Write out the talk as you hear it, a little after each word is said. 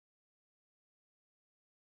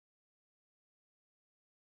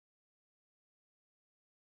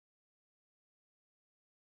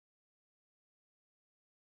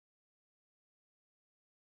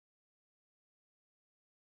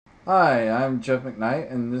Hi, I'm Jeff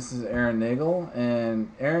McKnight, and this is Aaron Nagel.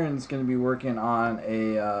 And Aaron's going to be working on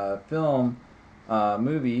a film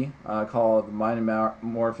movie called Mighty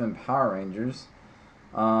Morphin Power Rangers.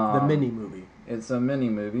 The Um, mini movie. it's a mini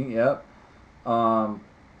movie, yep. Um,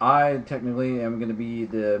 I technically am going to be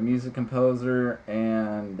the music composer,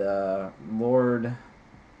 and Lord,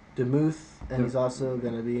 Demuth, and the, he's also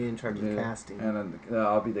going to be in charge of the the, casting. and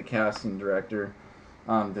I'll be the casting director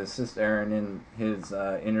to assist Aaron in his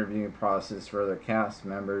interviewing process for the cast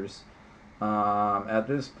members. At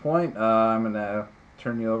this point, I'm going to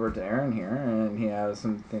turn you over to Aaron here, and he has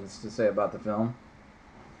some things to say about the film.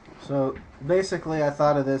 So basically, I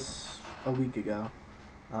thought of this a week ago.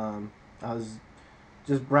 I was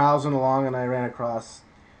just browsing along and I ran across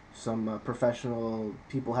some professional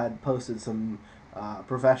people had posted some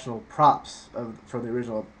professional props for the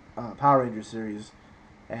original Power Rangers series,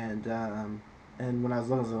 and when I was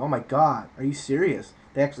looking, I was like, "Oh my god, are you serious?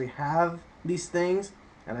 They actually have these things?"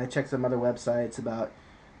 And I checked some other websites about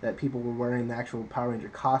that people were wearing the actual Power Ranger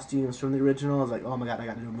costumes from the original. I was like, "Oh my god, I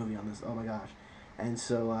got to do a movie on this! Oh my gosh!" And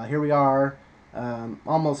so here we are,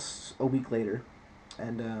 almost a week later,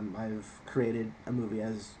 and I've created a movie,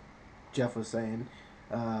 as Jeff was saying,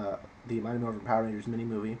 the Mighty Morphin Power Rangers mini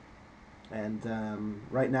movie. And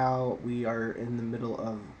right now we are in the middle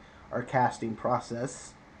of our casting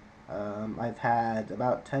process. I've had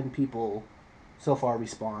about 10 people so far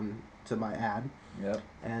respond to my ad. Yep.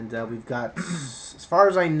 And we've got, as far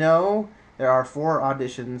as I know, there are 4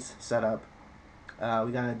 auditions set up.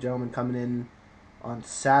 We got a gentleman coming in on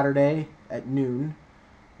Saturday at noon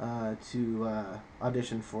to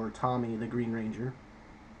audition for Tommy the Green Ranger.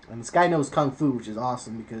 And this guy knows Kung Fu, which is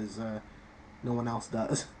awesome because no one else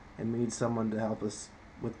does. And we need someone to help us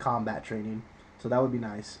with combat training. So that would be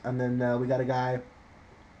nice. And then we got a guy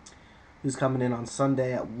who's coming in on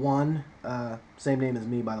Sunday at 1. Same name as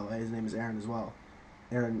me, by the way. His name is Aaron as well.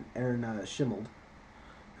 Aaron Schimmeled,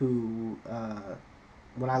 who,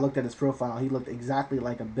 when I looked at his profile, he looked exactly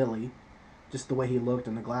like a Billy. Just the way he looked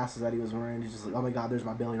and the glasses that he was wearing. He's just like, oh my god, there's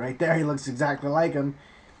my Billy right there. He looks exactly like him.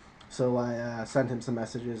 So I sent him some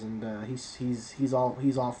messages, and he's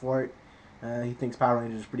all for it. He thinks Power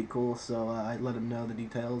Rangers is pretty cool, so I let him know the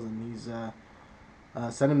details, and he's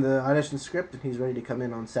sent him the audition script, and he's ready to come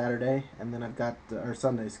in on Saturday. And then I've got or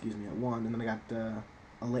Sunday, excuse me, at 1, and then I got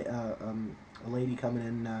a lady coming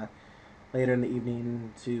in later in the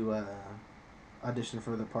evening to audition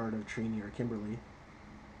for the part of Trini or Kimberly,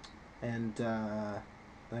 and then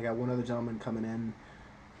I got one other gentleman coming in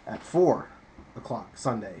at 4 o'clock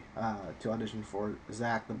Sunday to audition for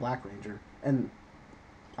Zach, the Black Ranger, and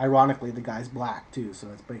ironically, the guy's black too, so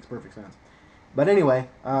it makes perfect sense. But anyway,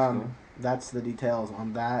 That's cool. that's the details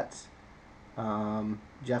on that.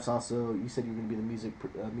 Jeff's also. You said you're going to be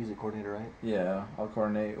the music coordinator, right? Yeah, I'll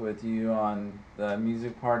coordinate with you on the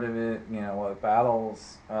music part of it. You know what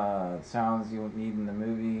battles, sounds you would need in the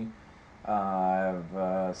movie. I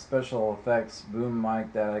have special effects boom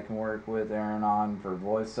mic that I can work with Aaron on for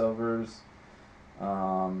voiceovers.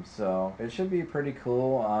 So it should be pretty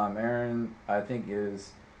cool. Aaron, I think,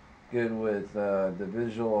 is good with the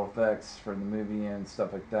visual effects for the movie and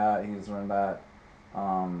stuff like that. He's learned that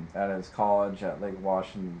at his college at Lake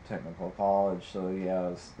Washington Technical College, so he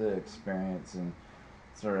has the experience and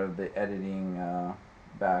sort of the editing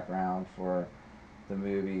background for the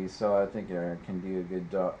movie. So I think Aaron can do a good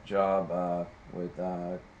job with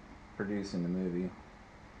producing the movie.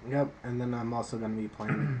 Yep. And then I'm also going to be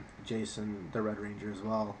playing Jason, the Red Ranger, as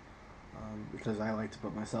well, because I like to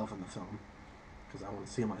put myself in the film because I want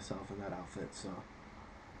to see myself in that outfit. So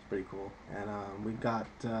it's pretty cool. And we've got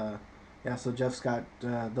yeah. So Jeff's got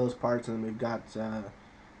those parts, and then we've got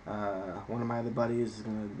one of my other buddies is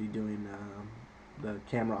going to be doing the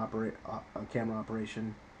camera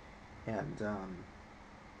operation, and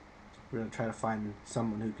we're going to try to find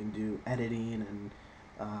someone who can do editing and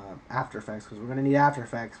After Effects, because we're going to need After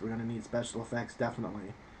Effects. We're going to need special effects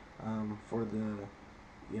definitely for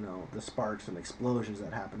the sparks and explosions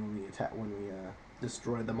that happen when we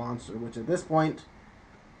destroy the monster, which at this point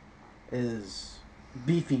is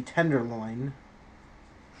beefy tenderloin.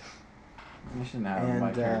 You shouldn't have my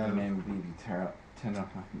And character name BB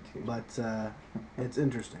Tenderloin too. but it's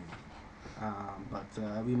interesting.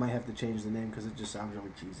 But we might have to change the name because it just sounds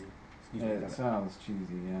really cheesy. Excuse me, It sounds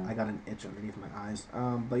cheesy, yeah. I got an itch underneath my eyes.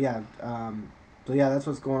 But yeah, so yeah, that's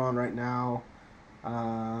what's going on right now.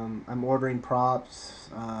 I'm ordering props.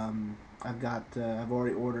 I've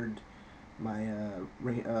already ordered my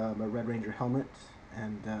Red Ranger helmet,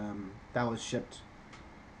 and that was shipped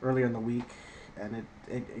earlier in the week, and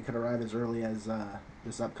it could arrive as early as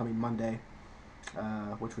this upcoming Monday,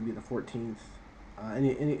 which would be the 14th.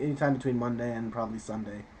 Any time between Monday and probably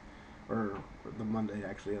Sunday, or the Monday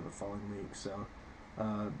actually of the following week. So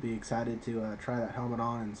be excited to try that helmet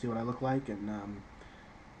on and see what I look like. And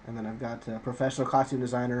then I've got a professional costume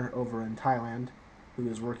designer over in Thailand who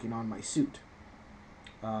is working on my suit.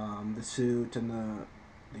 The suit and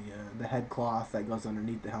the head cloth that goes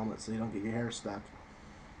underneath the helmet so you don't get your hair stuck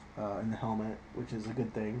in the helmet, which is a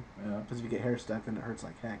good thing. Yeah. Because if you get hair stuck, then it hurts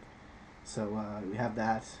like heck. So we have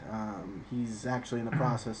that. He's actually in the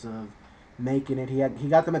process of making it. He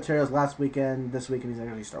got the materials last weekend. This weekend he's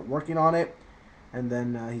actually start working on it, and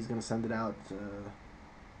then he's gonna send it out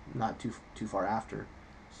not too far after.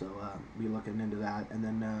 So be looking into that. And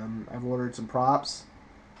then I've ordered some props.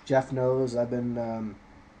 Jeff knows I've been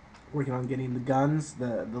working on getting the guns,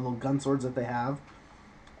 the little gun swords that they have,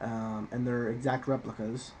 and they're exact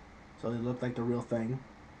replicas, so they look like the real thing.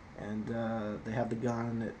 And they have the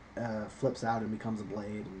gun that flips out and becomes a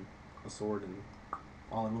blade and a sword and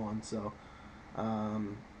all in one. So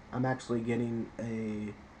I'm actually getting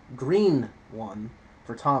a green one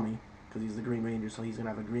for Tommy because he's the Green Ranger, so he's gonna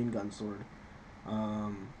have a green gun sword,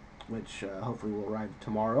 which hopefully will arrive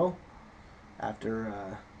tomorrow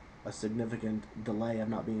after a significant delay of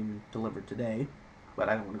not being delivered today. But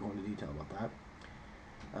I don't want to go into detail about that.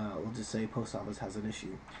 We'll just say post office has an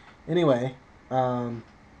issue. Anyway,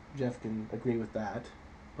 Jeff can agree with that.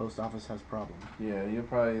 Post office has problems. Yeah, you'll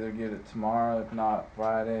probably either get it tomorrow, if not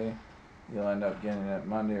Friday. You'll end up getting it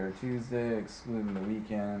Monday or Tuesday, excluding the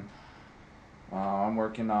weekend. I'm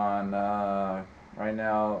working on, right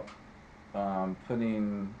now,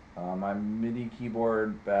 putting my MIDI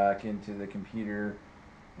keyboard back into the computer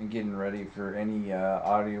and getting ready for any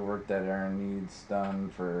audio work that Aaron needs done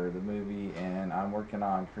for the movie. And I'm working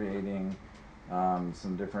on creating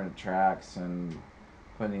some different tracks and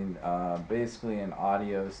putting basically an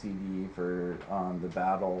audio CD for the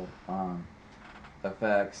battle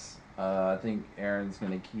effects. I think Aaron's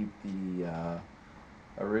going to keep the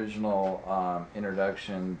original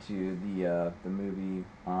introduction to the movie,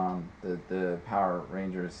 the Power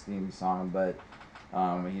Rangers theme song, but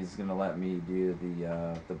he's going to let me do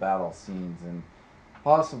the battle scenes and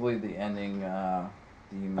possibly the ending.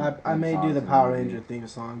 I may do the Power Ranger theme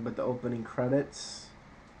song, but the opening credits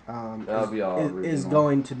is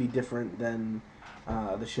going to be different than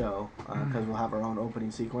the show because we'll have our own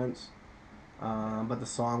opening sequence. But the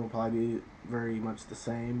song will probably be very much the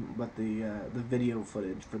same, but the video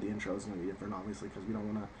footage for the intro is going to be different, obviously, because we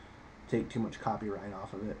don't want to take too much copyright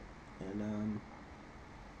off of it. And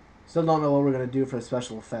still don't know what we're going to do for the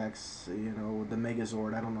special effects. You know, with the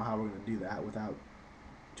Megazord, I don't know how we're going to do that without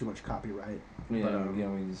too much copyright. Yeah, but,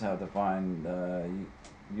 again, we just have to find,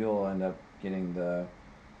 you'll end up getting the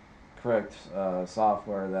correct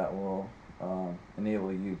software that will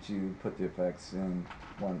enable you to put the effects in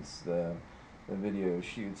once the video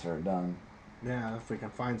shoots are done. Yeah, if we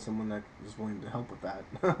can find someone that is willing to help with that.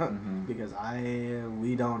 Mm-hmm. Because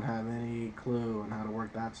we don't have any clue on how to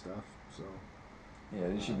work that stuff. So yeah,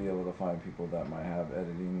 you should be able to find people that might have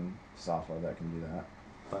editing software that can do that.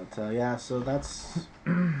 But yeah, so that's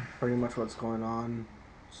pretty much what's going on.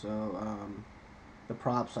 So the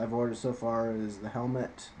props I've ordered so far is the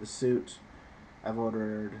helmet, the suit. I've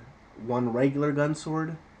ordered one regular gun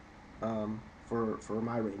sword for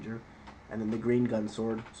my Ranger, and then the green gun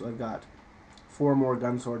sword. So I've got 4 more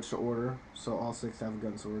gun swords to order, so all 6 have a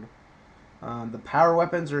gun sword. The power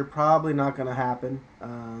weapons are probably not going to happen.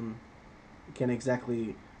 You can't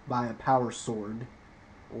exactly buy a power sword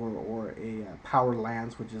or a power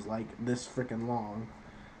lance, which is like this freaking long.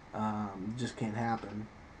 Just can't happen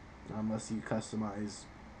unless you customize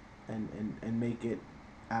and make it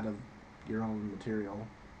out of your own material.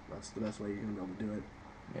 That's the best way you're going to be able to do it.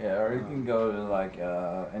 Yeah, or you can go to like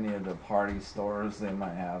any of the party stores. They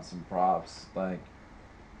might have some props. Like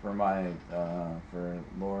for my for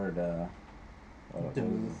Lord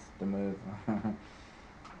Demuth.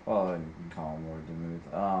 Well, you can call him Lord Demuth.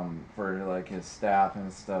 For like his staff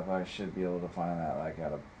and stuff, I should be able to find that like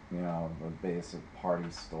at a basic party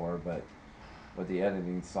store. But with the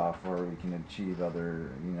editing software, we can achieve other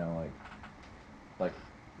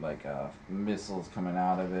like missiles coming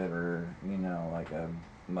out of it, or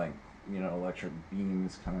electric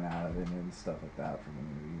beams coming out of it and stuff like that for the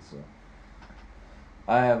movie. So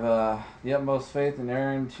I have the utmost faith in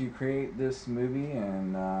Aaron to create this movie,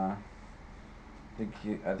 and I think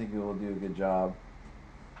he will do a good job.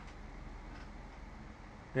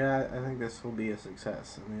 Yeah, I think this will be a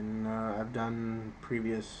success. I mean, I've done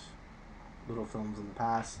previous little films in the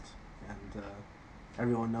past, and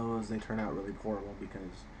everyone knows they turn out really horrible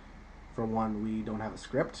because, for one, we don't have a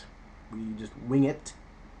script. We just wing it.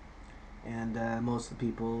 And most of the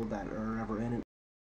people that are ever in it